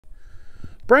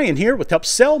Brian here with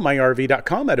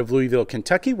HelpSellMyRV.com out of Louisville,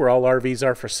 Kentucky, where all RVs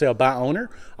are for sale by owner.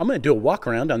 I'm going to do a walk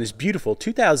around on this beautiful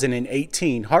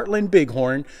 2018 Heartland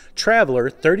Bighorn Traveler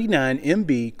 39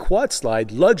 MB quad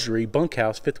slide luxury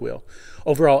bunkhouse fifth wheel.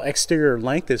 Overall exterior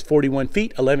length is 41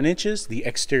 feet 11 inches. The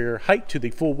exterior height to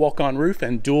the full walk-on roof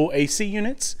and dual AC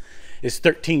units is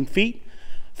 13 feet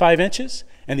 5 inches,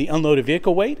 and the unloaded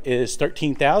vehicle weight is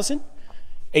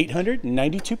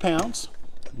 13,892 pounds.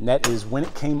 And that is when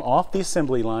it came off the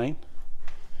assembly line.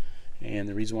 And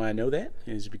the reason why I know that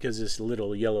is because this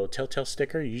little yellow telltale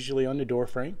sticker usually on the door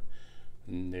frame.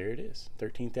 And there it is,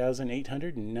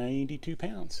 13,892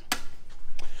 pounds.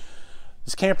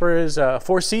 This camper is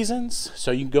 4 seasons,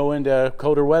 so you can go into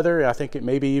colder weather. I think it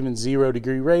may be even 0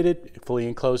 degree rated, fully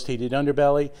enclosed heated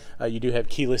underbelly. You do have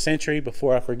keyless entry.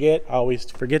 Before I forget, I always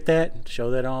forget that,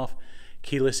 show that off.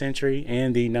 Keyless entry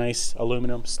and the nice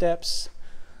aluminum steps.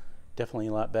 Definitely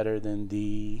a lot better than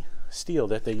the steel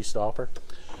that they used to offer.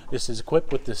 This is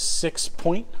equipped with the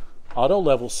 6-point auto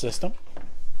level system,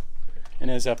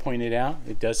 and as I pointed out,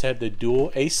 it does have the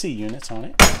dual AC units on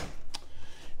it.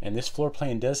 And this floor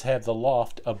plan does have the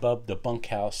loft above the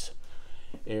bunkhouse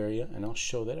area, and I'll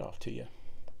show that off to you.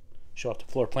 Show off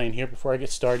the floor plan here before I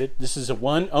get started. This is a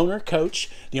one owner coach.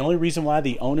 The only reason why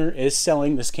the owner is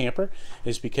selling this camper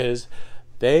is because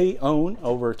they own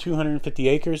over 250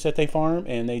 acres that they farm,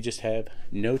 and they just have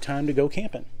no time to go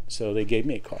camping. So they gave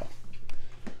me a call.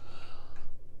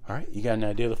 All right, you got an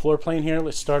idea of the floor plan here.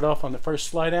 Let's start off on the first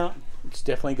slide out. It's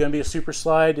definitely going to be a super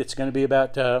slide. It's going to be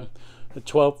about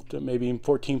 12 to maybe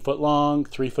 14 foot long,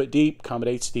 3 foot deep.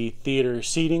 Accommodates the theater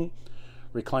seating.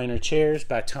 Recliner chairs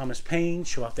by Thomas Paine.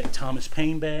 Show off that Thomas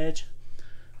Paine badge.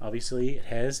 Obviously, it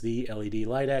has the LED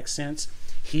light accents,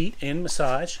 heat and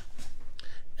massage.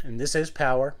 And this is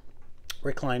power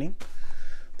reclining.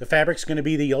 The fabric's going to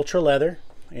be the ultra leather,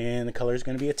 and the color is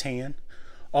going to be a tan.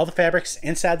 All the fabrics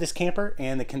inside this camper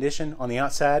and the condition on the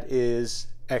outside is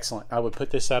excellent. I would put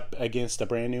this up against a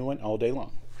brand new one all day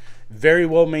long. Very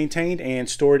well maintained and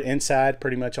stored inside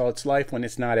pretty much all its life when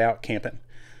it's not out camping.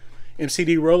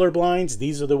 MCD roller blinds,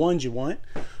 these are the ones you want.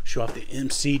 Show off the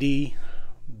MCD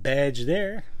badge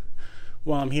there.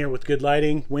 While I'm here with good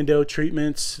lighting, window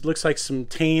treatments, it looks like some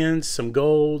tans, some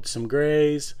gold, some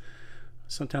grays.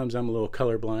 Sometimes I'm a little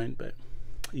colorblind, but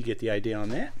you get the idea on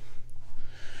that.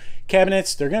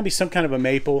 Cabinets, they're going to be some kind of a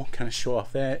maple, kind of show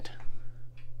off that.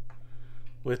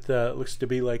 With looks to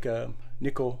be like a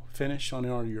nickel finish on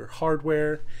all your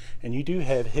hardware, and you do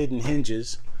have hidden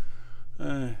hinges.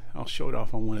 I'll show it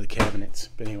off on one of the cabinets,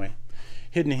 but anyway,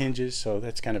 hidden hinges, so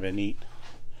that's kind of a neat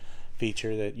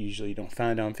feature that usually you don't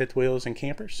find on fifth wheels and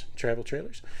campers, travel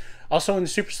trailers. Also in the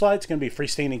super slide, it's going to be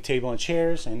freestanding table and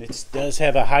chairs, and it does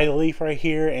have a high leaf right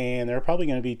here, and there are probably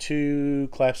going to be 2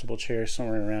 collapsible chairs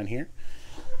somewhere around here.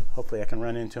 Hopefully I can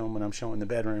run into them when I'm showing the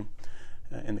bedroom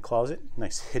in the closet.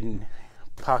 Nice hidden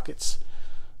pockets,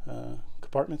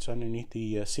 compartments underneath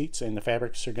the seats, and the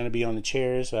fabrics are going to be on the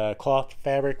chairs. Cloth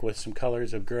fabric with some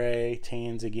colors of gray,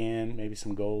 tans again, maybe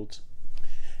some golds.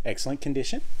 Excellent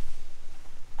condition.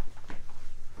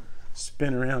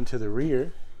 Spin around to the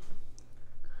rear.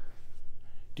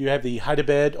 Do you have the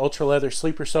hide-to-bed ultra leather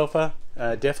sleeper sofa?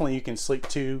 Definitely you can sleep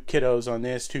 2 kiddos on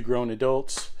this, 2 grown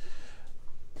adults.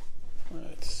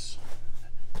 Let's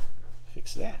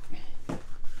fix that.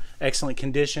 Excellent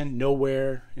condition, no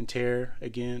wear and tear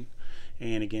again.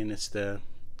 And again, it's the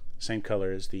same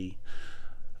color as the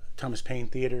Thomas Paine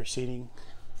theater seating.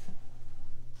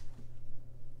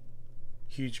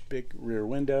 Huge big rear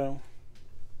window.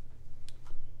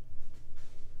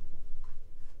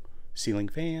 Ceiling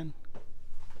fan.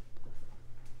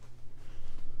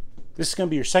 This is going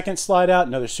to be your second slide out,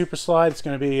 another super slide. It's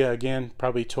going to be again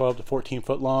probably 12 to 14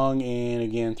 foot long, and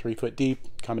again 3 foot deep.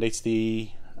 Accommodates the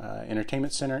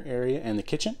entertainment center area and the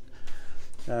kitchen.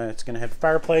 It's going to have a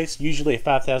fireplace, usually a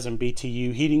 5,000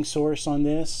 BTU heating source on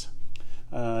this.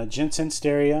 Jensen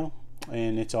stereo,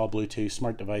 and it's all Bluetooth,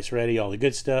 smart device ready, all the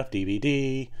good stuff,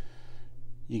 DVD.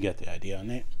 You got the idea on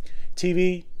that.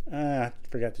 TV, I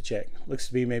forgot to check. Looks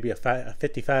to be maybe a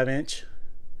 55-inch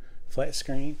flat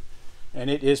screen, and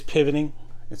it is pivoting.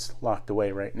 It's locked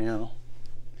away right now.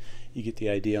 You get the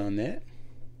idea on that.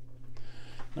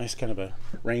 Nice kind of a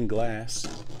rain glass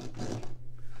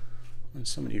on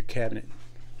some of your cabinet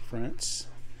fronts.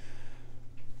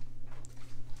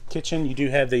 Kitchen, you do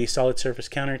have the solid surface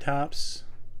countertops.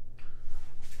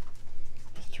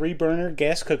 3-burner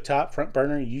gas cooktop, front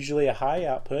burner, usually a high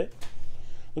output.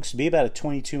 Looks to be about a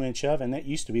 22-inch oven. That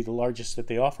used to be the largest that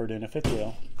they offered in a fifth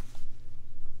wheel.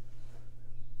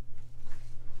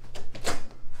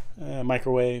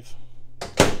 Microwave.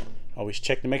 Always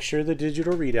check to make sure the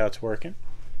digital readout's working.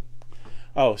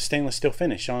 Oh, stainless steel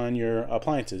finish on your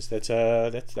appliances. That's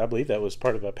I believe that was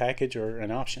part of a package or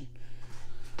an option.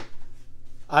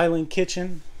 Island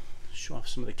kitchen. Show off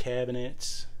some of the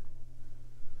cabinets.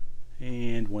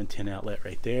 And 110 outlet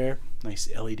right there. Nice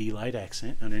LED light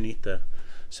accent underneath the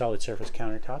solid surface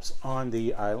countertops on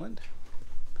the island.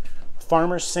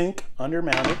 Farmer's sink,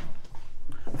 undermounted.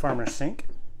 Farmer's sink.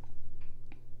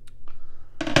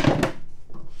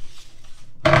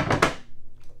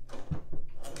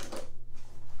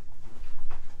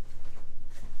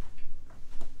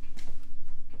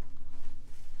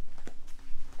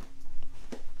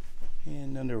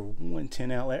 And under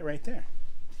 110 outlet right there.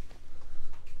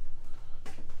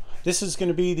 This is going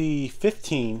to be the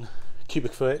 15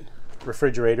 cubic foot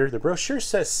refrigerator. The brochure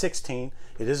says 16.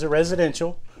 It is a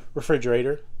residential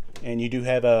refrigerator, and you do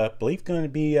have I believe going to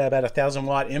be about 1,000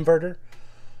 watt inverter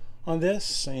on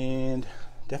this, and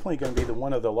definitely going to be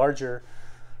one of the larger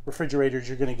refrigerators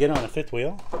you're going to get on a fifth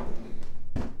wheel.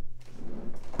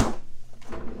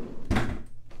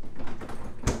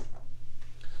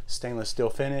 Stainless steel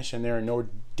finish, and there are no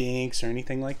dinks or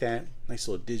anything like that. Nice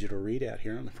little digital readout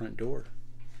here on the front door.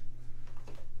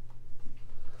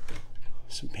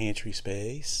 Some pantry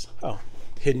space. Oh,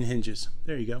 hidden hinges.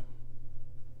 There you go.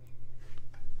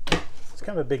 It's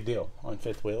kind of a big deal on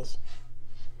fifth wheels.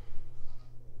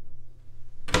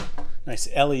 Nice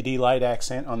LED light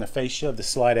accent on the fascia of the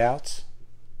slide outs.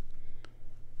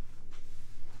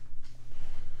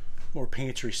 More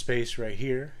pantry space right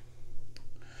here.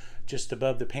 Just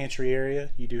above the pantry area,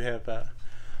 you do have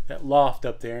that loft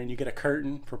up there, and you get a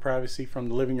curtain for privacy from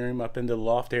the living room up into the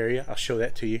loft area. I'll show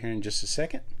that to you here in just a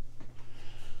second.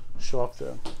 Show off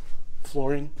the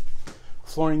flooring.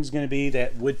 Flooring is going to be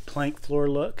that wood plank floor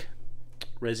look,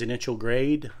 residential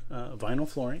grade vinyl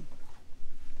flooring.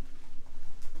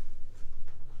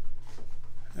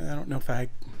 I don't know if I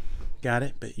got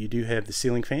it, but you do have the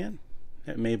ceiling fan.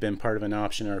 That may have been part of an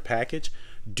option or a package.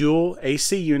 Dual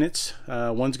AC units.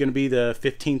 One's going to be the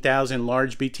 15,000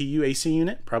 large BTU AC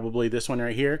unit, probably this one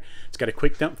right here. It's got a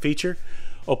quick dump feature.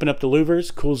 Open up the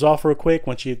louvers, cools off real quick.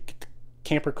 Once you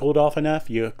camper cooled off enough,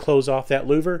 you close off that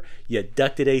louver, you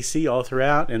ducted AC all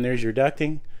throughout, and there's your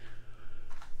ducting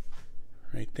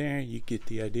right there. You get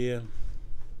the idea.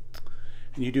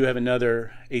 And you do have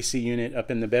another AC unit up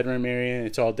in the bedroom area.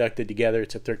 It's all ducted together.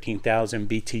 It's a 13,000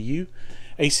 BTU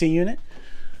AC unit.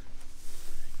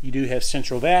 You do have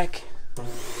central vac.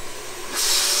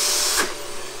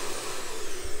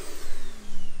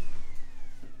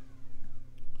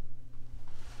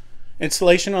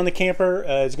 Insulation on the camper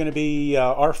is going to be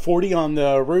R40 on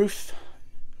the roof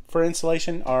for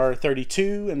insulation,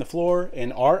 R32 in the floor,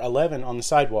 and R11 on the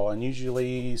sidewall. And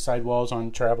usually sidewalls on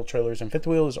travel trailers and fifth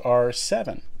wheels are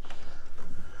R7.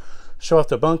 Show off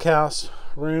the bunkhouse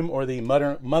room or the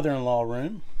mother-in-law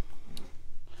room.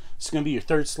 It's going to be your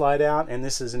third slide out, and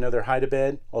this is another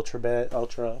hide-a-bed,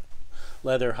 ultra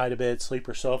leather hide-a-bed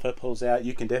sleeper sofa. Pulls out.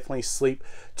 You can definitely sleep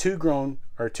two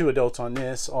adults on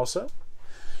this also.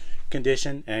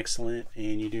 Condition excellent,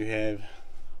 and you do have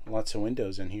lots of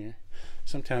windows in here.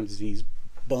 Sometimes these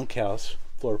bunkhouse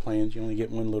floor plans you only get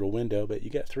one little window, but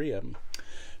you got three of them.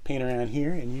 Pan around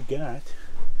here, and you've got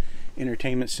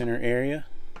entertainment center area,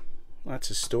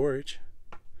 lots of storage.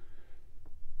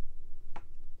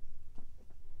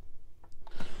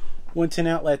 110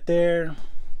 outlet there,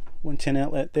 110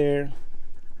 outlet there.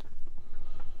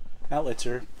 Outlets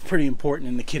are pretty important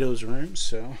in the kiddos' rooms,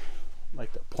 so I'd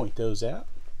like to point those out.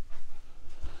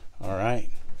 All right,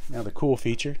 now the cool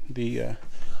feature, the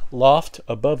loft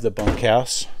above the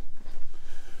bunkhouse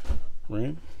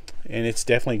room, and it's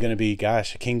definitely going to be,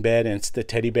 gosh, a king bed, and it's the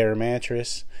teddy bear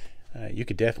mattress. You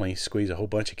could definitely squeeze a whole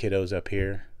bunch of kiddos up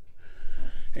here.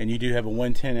 And you do have a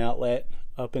 110 outlet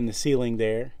up in the ceiling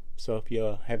there, so if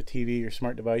you have a TV or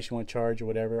smart device you want to charge or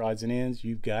whatever, odds and ends,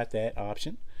 you've got that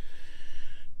option.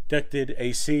 Ducted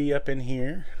AC up in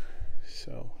here,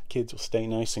 so kids will stay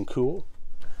nice and cool.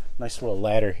 Nice little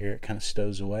ladder here, it kind of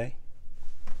stows away.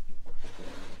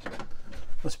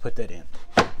 Let's put that in.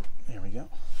 There we go.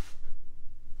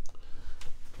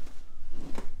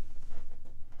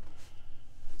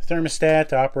 Thermostat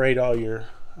to operate all your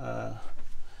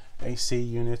AC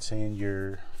units and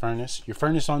your furnace. Your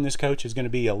furnace on this coach is going to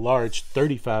be a large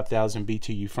 35,000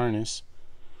 BTU furnace.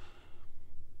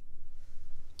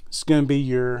 It's going to be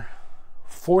your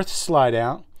fourth slide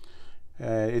out.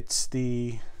 I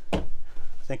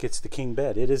think it's the king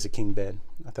bed. It is a king bed.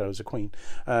 I thought it was a queen.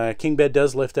 King bed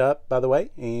does lift up, by the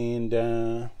way, and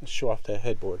let's show off the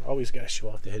headboard. Always got to show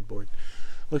off the headboard.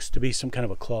 Looks to be some kind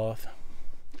of a cloth,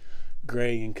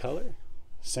 gray in color,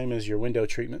 same as your window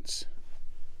treatments.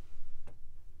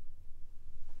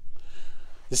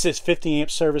 This is 50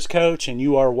 amp service coach, and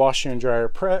you are washer and dryer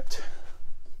prepped.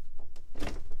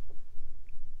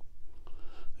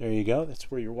 There you go. That's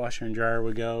where your washer and dryer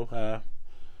would go.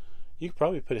 You could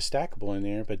probably put a stackable in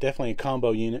there, but definitely a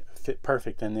combo unit fit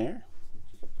perfect in there.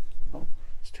 Oh,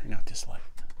 let's turn out this light.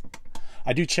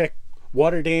 I do check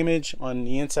water damage on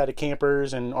the inside of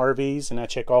campers and RVs, and I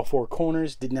check all 4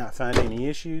 corners. Did not find any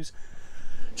issues.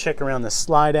 Check around the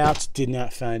slide outs. Did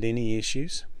not find any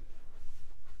issues.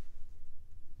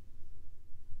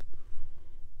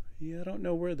 Yeah, I don't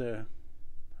know where I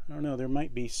don't know, there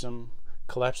might be some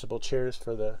collapsible chairs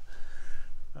for the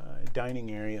dining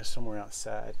area somewhere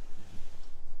outside.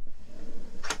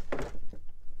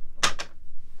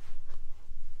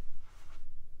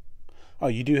 Oh,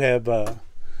 you do have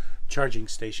charging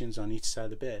stations on each side of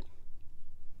the bed.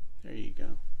 There you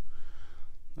go.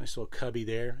 Nice little cubby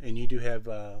there. And you do have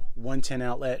 110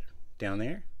 outlet down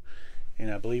there,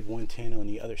 and I believe 110 on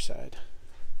the other side.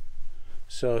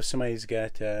 So if somebody's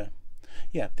got,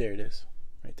 yeah, there it is,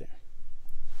 right there.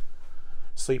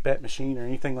 Sleep at machine or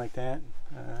anything like that,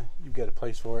 you've got a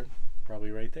place for it, probably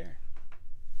right there.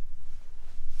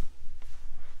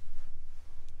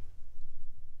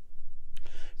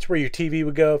 It's where your TV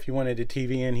would go if you wanted a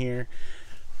TV in here.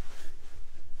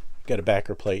 Got a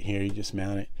backer plate here, you just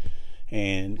mount it,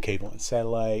 and cable and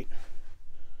satellite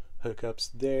hookups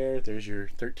there. There's your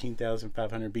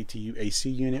 13,500 BTU AC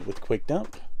unit with quick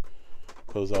dump.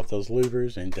 Close off those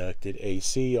louvers and ducted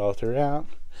AC all throughout.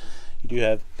 You do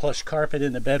have plush carpet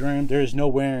in the bedroom. There is no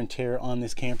wear and tear on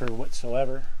this camper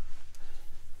whatsoever.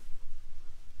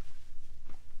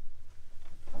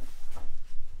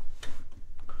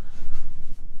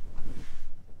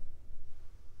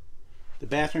 The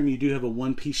bathroom, you do have a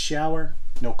one-piece shower.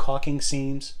 No caulking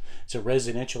seams. It's a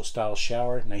residential style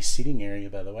shower. Nice seating area,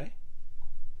 by the way.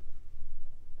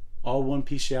 All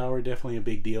one-piece shower, definitely a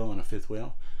big deal on a fifth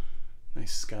wheel.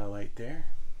 Nice skylight there.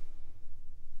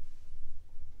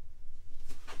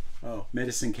 Oh,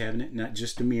 medicine cabinet, not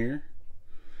just a mirror.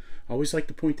 Always like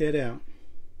to point that out.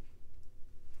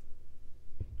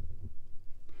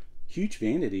 Huge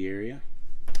vanity area.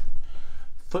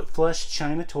 Foot flush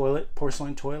china toilet,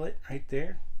 porcelain toilet right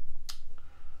there.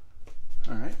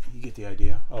 All right, you get the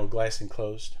idea. Oh, glass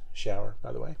enclosed shower,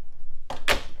 by the way.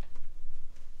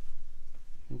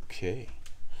 Okay.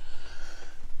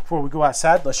 Before we go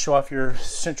outside, let's show off your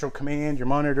central command, your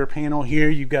monitor panel here.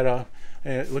 You've got a,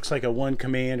 it looks like a one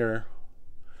command, or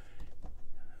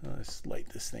let's light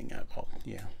this thing up. Oh,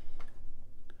 yeah.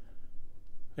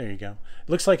 There you go. It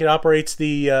looks like it operates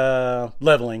the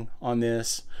leveling on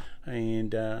this.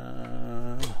 And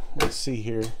let's see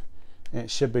here.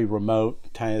 It should be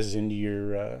remote, ties into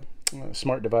your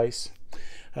smart device.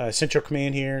 Central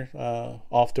command here,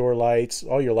 off door lights,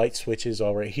 all your light switches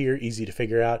all right here, easy to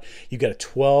figure out. You've got a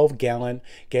 12-gallon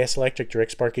gas electric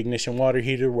direct spark ignition water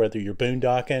heater, whether you're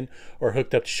boondocking or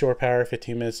hooked up to shore power.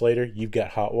 15 minutes later, you've got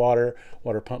hot water,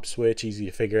 water pump switch, easy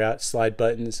to figure out. Slide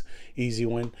buttons, easy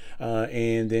one.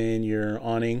 And then your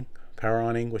awning, power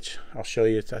awning, which I'll show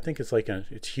you. I think it's like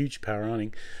it's huge power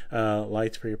awning.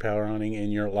 Lights for your power awning,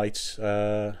 and your lights,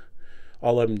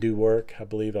 all of them do work. I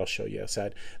believe I'll show you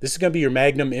outside. This is going to be your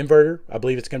Magnum inverter. I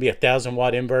believe it's going to be a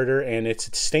 1,000-watt inverter, and it's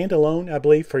standalone, I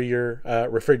believe, for your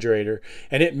refrigerator.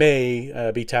 And it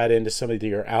may be tied into some of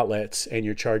your outlets and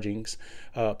your charging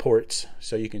ports,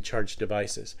 so you can charge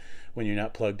devices when you're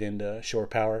not plugged into shore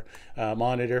power.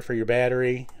 Monitor for your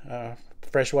battery.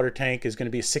 Freshwater tank is going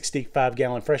to be a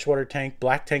 65-gallon freshwater tank.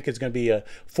 Black tank is going to be a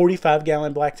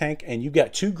 45-gallon black tank, and you've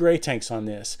got 2 gray tanks on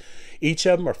this. Each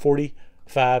of them are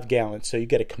 45 gallons, so you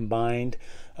get a combined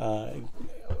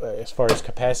as far as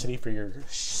capacity for your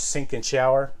sink and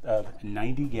shower of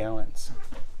 90 gallons.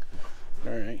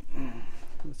 All right,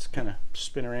 let's kind of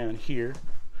spin around here,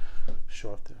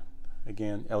 show off the,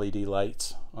 again, LED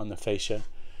lights on the fascia,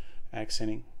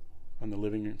 accenting on the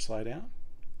living room slide out.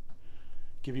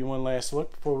 Give you one last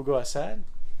look before we go outside.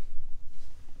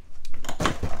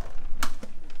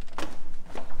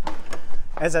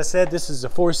 As I said, this is a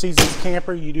 4 Seasons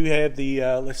camper. You do have the,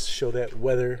 let's show that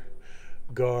Weather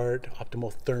Guard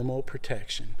Optimal Thermal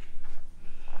Protection.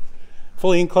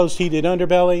 Fully enclosed heated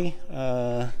underbelly.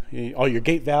 All your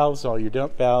gate valves, all your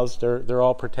dump valves, they're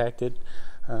all protected.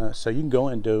 So you can go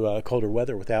into colder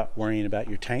weather without worrying about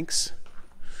your tanks.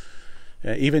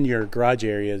 Even your garage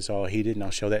area is all heated, and I'll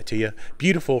show that to you.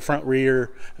 Beautiful front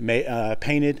rear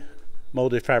painted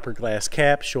molded fiberglass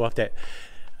cap. Show off that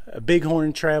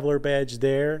Bighorn Traveler badge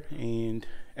there, and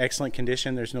excellent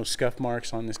condition. There's no scuff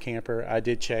marks on this camper. I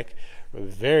did check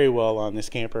very well on this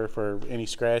camper for any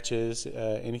scratches,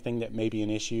 anything that may be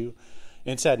an issue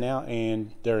inside and out,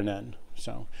 and there are none.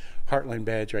 So Heartland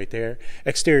badge right there.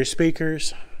 Exterior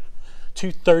speakers,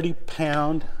 2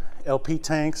 30-pound LP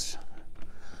tanks.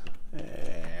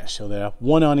 Show that up.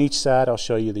 One on each side. I'll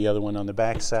show you the other one on the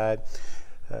back side.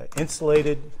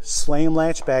 Insulated slam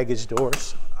latch baggage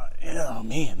doors. Oh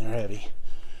man, they're heavy.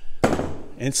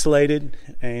 Insulated,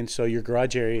 and so your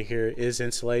garage area here is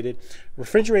insulated.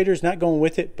 Refrigerator is not going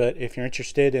with it, but if you're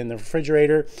interested in the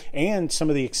refrigerator and some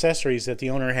of the accessories that the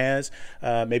owner has,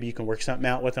 maybe you can work something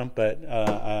out with them. But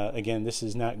again, this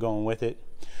is not going with it.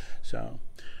 So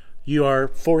you are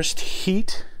forced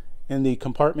heat in the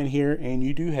compartment here, and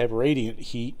you do have radiant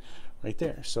heat right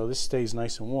there. So this stays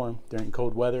nice and warm during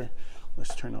cold weather.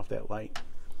 Let's turn off that light.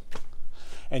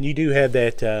 And you do have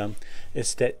that,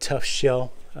 it's that tough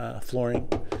shell flooring,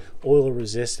 oil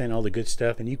resistant, all the good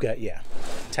stuff. And you've got, yeah,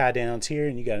 tie downs here,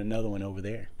 and you got another one over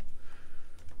there.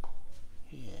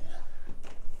 Yeah.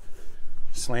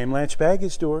 Slam latch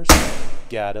baggage doors.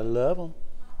 Gotta love them.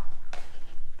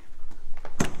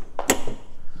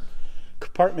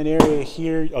 Compartment area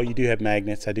here. Oh, you do have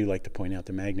magnets. I do like to point out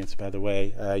the magnets, by the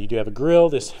way. You do have a grill.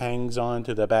 This hangs on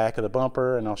to the back of the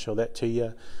bumper, and I'll show that to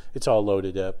you. It's all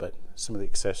loaded up, but some of the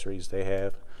accessories they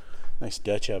have. Nice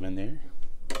Dutch oven there.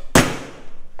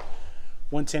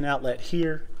 110 outlet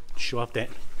here. Show off that.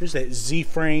 There's that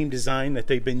Z-frame design that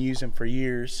they've been using for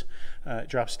years. It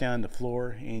drops down the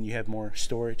floor, and you have more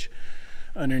storage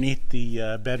underneath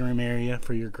the bedroom area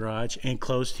for your garage.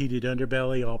 Enclosed heated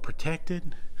underbelly, all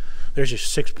protected. There's your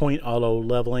 6-point auto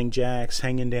leveling jacks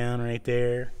hanging down right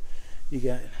there. You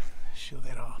got, show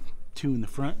that off, 2 in the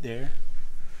front there.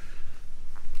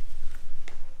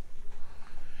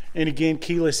 And again,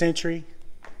 keyless entry.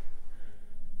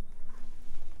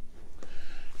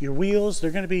 Your wheels,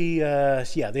 they're going to be,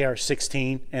 yeah, they are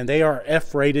 16, and they are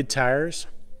F-rated tires.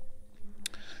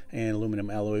 And aluminum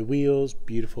alloy wheels,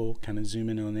 beautiful. Kind of zoom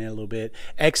in on that a little bit.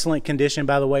 Excellent condition,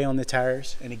 by the way, on the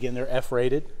tires. And again, they're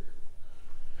F-rated.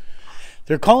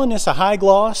 They're calling this a high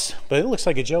gloss, but it looks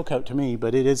like a gel coat to me,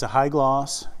 but it is a high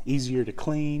gloss, easier to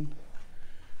clean.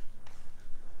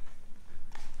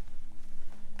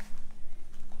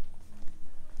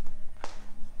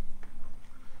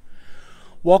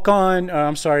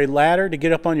 Ladder to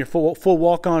get up on your full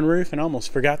walk-on roof, and I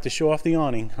almost forgot to show off the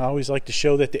awning. I always like to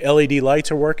show that the LED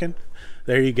lights are working.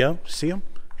 There you go, see them?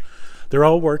 They're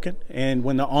all working, and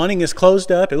when the awning is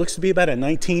closed up, it looks to be about a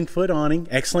 19-foot awning,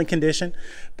 excellent condition,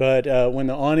 but when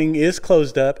the awning is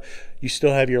closed up, you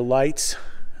still have your lights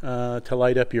to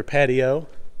light up your patio.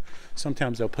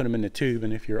 Sometimes they'll put them in the tube,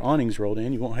 and if your awning's rolled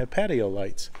in, you won't have patio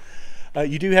lights.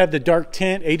 You do have the dark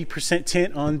tint, 80%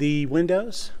 tint on the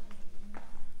windows.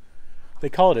 They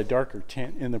call it a darker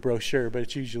tint in the brochure, but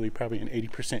it's usually probably an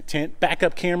 80% tint.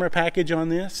 Backup camera package on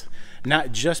this,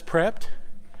 not just prepped.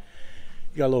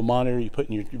 You got a little monitor you put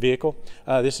in your vehicle.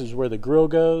 This is where the grill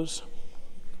goes.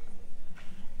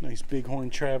 Nice Bighorn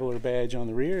Traveler badge on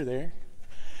the rear there.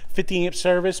 50 amp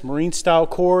service, marine style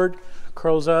cord,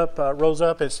 curls up, rolls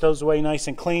up, and stows away nice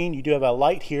and clean. You do have a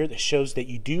light here that shows that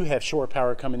you do have shore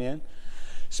power coming in.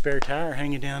 Spare tire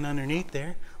hanging down underneath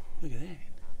there. Look at that.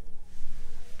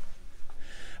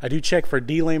 I do check for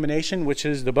delamination, which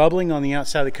is the bubbling on the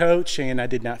outside of the coach, and I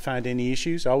did not find any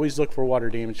issues. I always look for water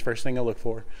damage, first thing I look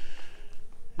for.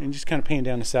 And just kind of pan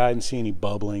down the side and see any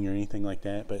bubbling or anything like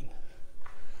that, but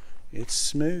it's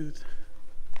smooth.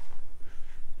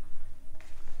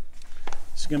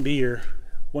 It's going to be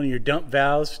one of your dump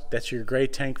valves. That's your gray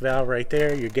tank valve right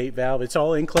there, your gate valve. It's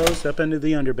all enclosed up under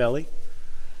the underbelly.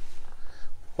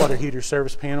 Water heater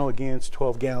service panel, again, it's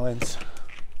 12 gallons.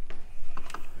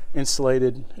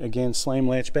 Insulated, again, slam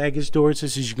latch baggage doors.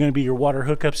 This is going to be your water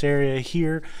hookups area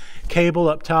here. Cable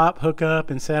up top, hookup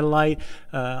and satellite.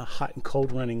 Hot and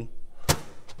cold running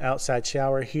outside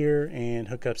shower here, and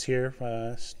hookups here.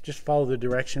 Just follow the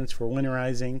directions for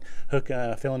winterizing,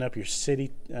 filling up your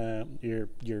city,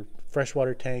 your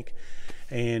freshwater tank,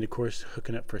 and of course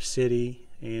hooking up for city,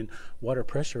 and water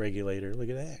pressure regulator. Look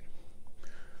at that.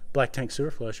 Black tank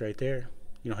sewer flush right there.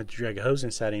 You don't have to drag a hose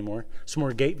inside anymore. Some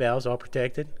more gate valves, all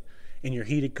protected. In your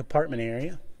heated compartment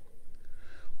area.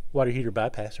 Water heater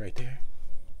bypass right there.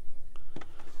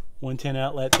 110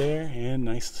 outlet there, and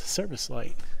nice service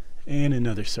light. And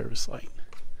another service light.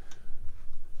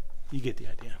 You get the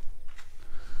idea.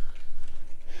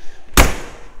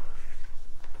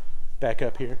 Back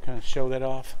up here, kind of show that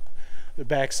off. The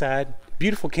back side.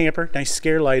 Beautiful camper. Nice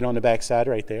scare light on the back side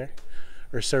right there.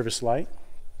 Or service light.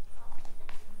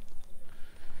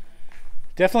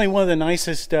 Definitely one of the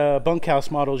nicest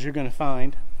bunkhouse models you're going to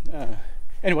find.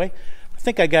 Anyway,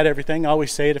 think I got everything. I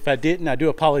always say it. If I didn't, I do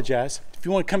apologize. If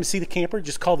you want to come and see the camper,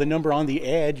 just call the number on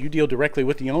the ad. You deal directly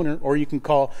with the owner, or you can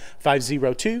call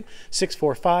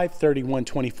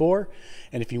 502-645-3124.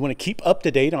 And if you want to keep up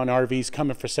to date on RVs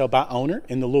coming for sale by owner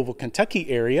in the Louisville, Kentucky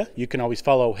area, you can always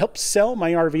follow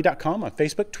HelpSellMyRV.com on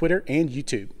Facebook, Twitter, and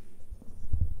YouTube.